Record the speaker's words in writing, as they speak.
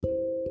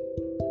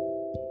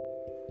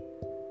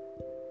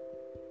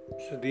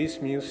So these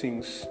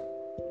musings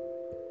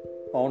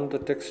on the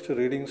text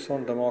readings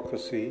on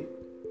democracy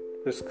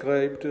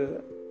prescribed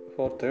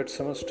for third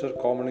semester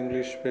Common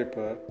English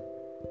paper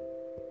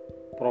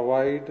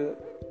provide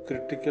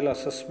critical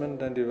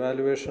assessment and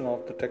evaluation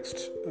of the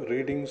text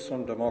readings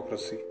on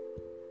democracy.